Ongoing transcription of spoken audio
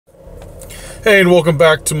Hey, and welcome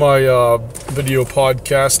back to my video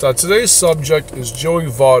podcast. Today's subject is Joey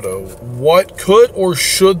Votto. What could or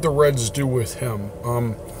should the Reds do with him?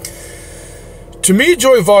 To me,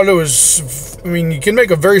 Joey Votto is, you can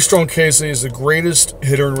make a very strong case that he's the greatest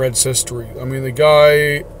hitter in Reds history. The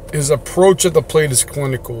guy, his approach at the plate is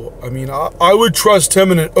clinical. I would trust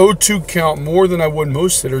him in an 0-2 count more than I would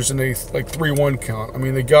most hitters in a 3-1 count.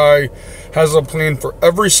 The guy has a plan for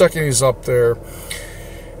every second he's up there.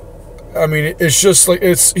 It's just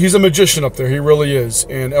he's a magician up there. He really is.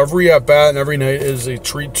 And every at-bat and every night is a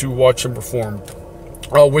treat to watch him perform.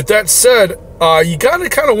 With that said, you got to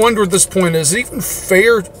kind of wonder at this point, is it even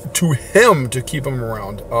fair to him to keep him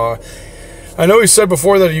around? I know he said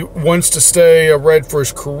before that he wants to stay a Red for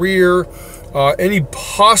his career. Any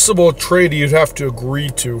possible trade he'd have to agree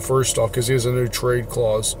to, first off, because he has a no trade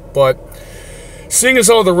clause. But seeing as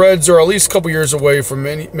how the Reds are at least a couple years away from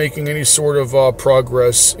making any sort of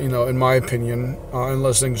progress, in my opinion,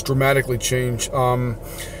 unless things dramatically change,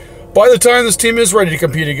 by the time this team is ready to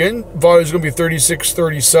compete again, Votto is going to be 36,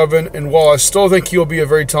 37, and while I still think he'll be a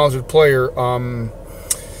very talented player, I'm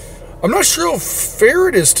not sure how fair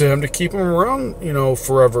it is to him to keep him around,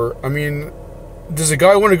 forever. Does a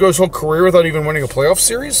guy want to go his whole career without even winning a playoff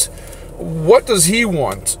series? What does he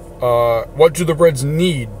want? What do the Reds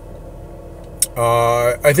need?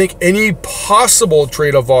 I think any possible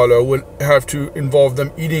trade of Votto would have to involve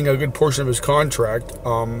them eating a good portion of his contract.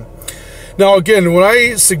 Now, again, when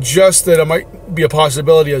I suggest that it might be a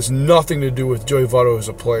possibility, it has nothing to do with Joey Votto as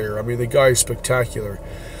a player. The guy is spectacular.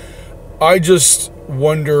 I just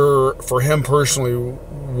wonder, for him personally,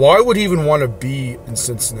 why would he even want to be in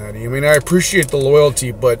Cincinnati? I appreciate the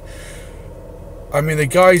loyalty, but, the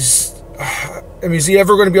guy's... is he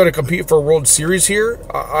ever going to be able to compete for a World Series here?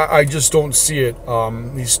 I just don't see it.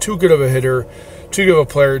 He's too good of a hitter, too good of a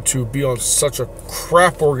player to be on such a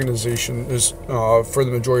crap organization for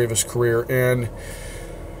the majority of his career. And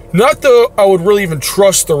not that I would really even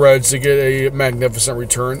trust the Reds to get a magnificent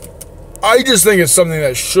return. I just think it's something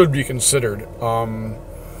that should be considered.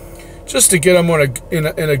 Just to get him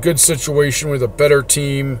in a good situation with a better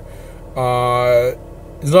team.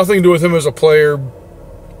 Nothing to do with him as a player.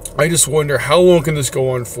 I just wonder, how long can this go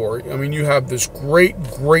on for? You have this great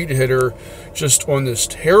hitter just on this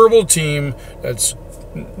terrible team that's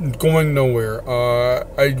going nowhere.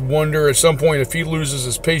 I wonder at some point if he loses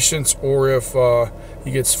his patience or if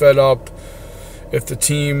he gets fed up, if the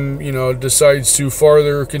team, decides to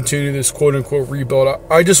farther continue this quote-unquote rebuild.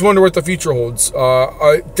 I just wonder what the future holds.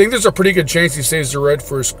 I think there's a pretty good chance he stays the Red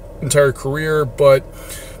for his entire career, but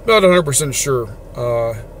not 100% sure.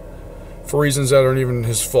 For reasons that aren't even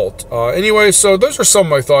his fault. Anyway, so those are some of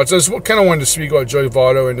my thoughts. I just kind of wanted to speak about Joey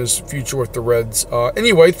Votto and his future with the Reds.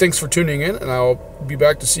 Anyway, thanks for tuning in, and I'll be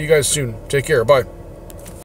back to see you guys soon. Take care. Bye.